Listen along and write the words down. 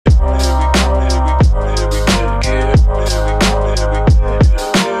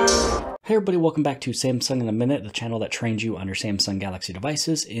Hey everybody, welcome back to Samsung in a Minute, the channel that trains you on your Samsung Galaxy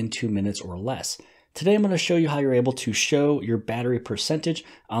devices in 2 minutes or less. Today I'm going to show you how you're able to show your battery percentage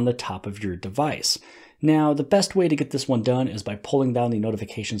on the top of your device. Now, the best way to get this one done is by pulling down the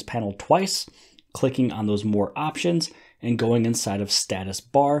notifications panel twice, clicking on those more options, and going inside of status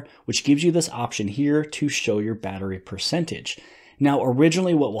bar, which gives you this option here to show your battery percentage. Now,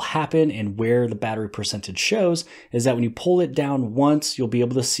 originally what will happen and where the battery percentage shows is that when you pull it down once, you'll be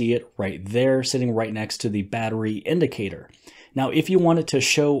able to see it right there, sitting right next to the battery indicator. Now, if you want it to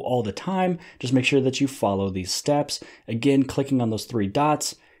show all the time, just make sure that you follow these steps. Again, clicking on those 3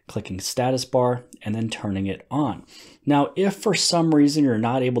 dots, clicking status bar, and then turning it on. Now, if for some reason you're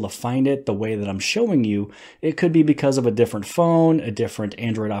not able to find it the way that I'm showing you, it could be because of a different phone, a different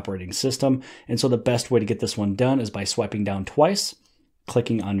Android operating system. And so the best way to get this one done is by swiping down twice,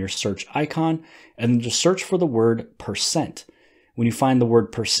 clicking on your search icon, and then just search for the word percent. When you find the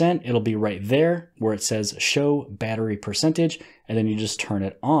word percent, it'll be right there where it says show battery percentage, and then you just turn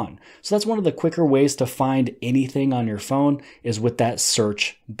it on. So that's one of the quicker ways to find anything on your phone is with that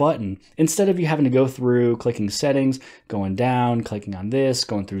search button. Instead of you having to go through clicking settings, going down, clicking on this,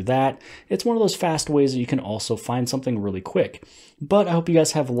 going through that, it's one of those fast ways that you can also find something really quick. But I hope you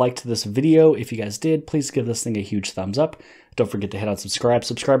guys have liked this video. If you guys did, please give this thing a huge thumbs up. Don't forget to hit on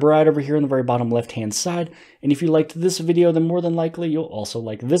subscribe right over here in the very bottom left-hand side. And if you liked this video, then more than likely you'll also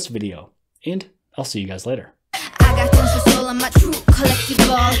like this video. And I'll see you guys later. I got tons of soul, I'm a true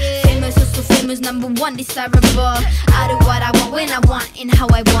collectible. Famous, so famous, #1 desirable. I do what I want when I want and how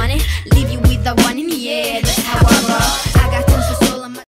I want it. Leave you with the one in the air, that's how I roll.